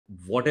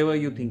whatever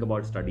you think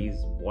about studies,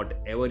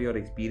 whatever your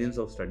experience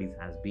of studies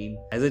has been,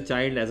 as a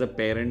child, as a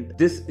parent,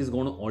 this is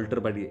going to alter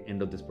by the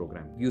end of this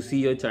program. You see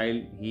your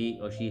child, he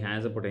or she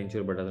has a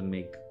potential but doesn't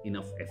make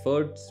enough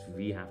efforts.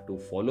 We have to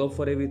follow up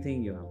for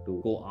everything. You have to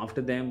go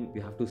after them.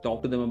 You have to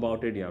talk to them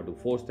about it. You have to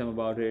force them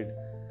about it.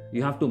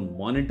 You have to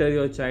monitor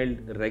your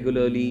child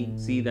regularly,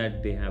 see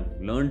that they have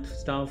learned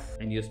stuff,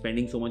 and you're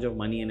spending so much of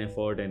money and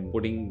effort and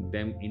putting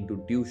them into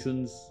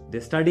tuitions.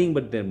 They're studying,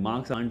 but their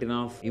marks aren't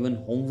enough. Even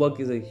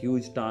homework is a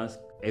huge task.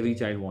 Every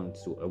child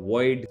wants to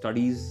avoid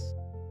studies.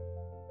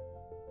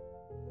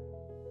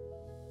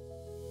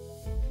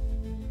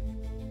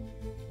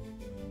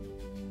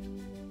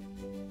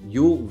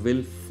 You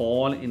will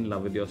fall in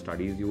love with your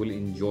studies. You will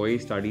enjoy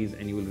studies,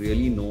 and you will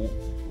really know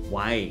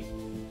why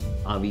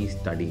are we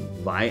studying?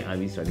 Why are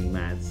we studying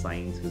maths,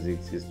 science,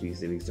 physics, history,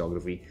 civics,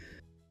 geography?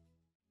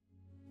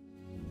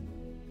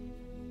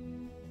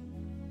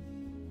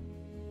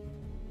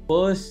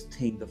 First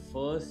thing, the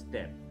first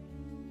step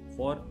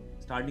for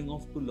starting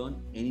off to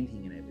learn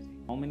anything and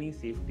everything. How many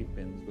safety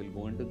pins will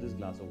go into this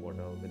glass of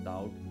water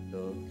without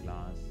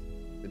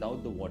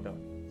the water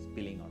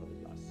spilling out of the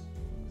glass?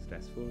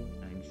 Stressful,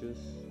 anxious,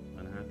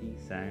 unhappy,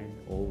 sad,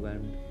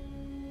 overwhelmed,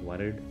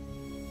 worried,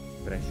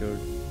 pressured.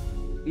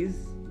 Is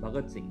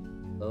Bhagat Singh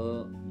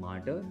a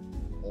martyr,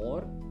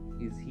 or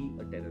is he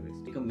a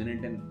terrorist? Take a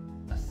minute and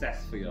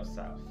assess for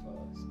yourself,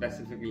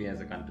 specifically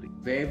as a country.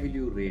 Where will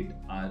you rate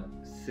our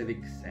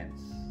civic sense?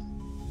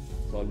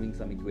 Solving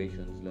some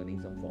equations,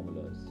 learning some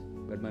formulas.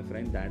 But my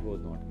friend, that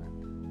was not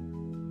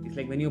math. It's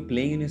like when you're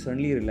playing and you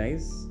suddenly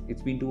realize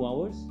it's been 2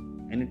 hours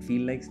and it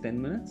feels like 10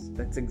 minutes.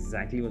 That's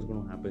exactly what's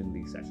going to happen in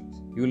these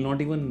sessions. You will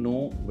not even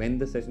know when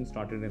the session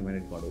started and when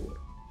it got over.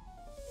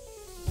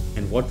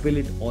 And what will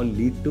it all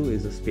lead to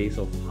is a space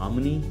of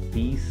harmony,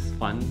 peace,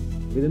 fun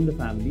within the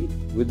family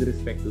with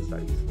respect to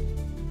studies.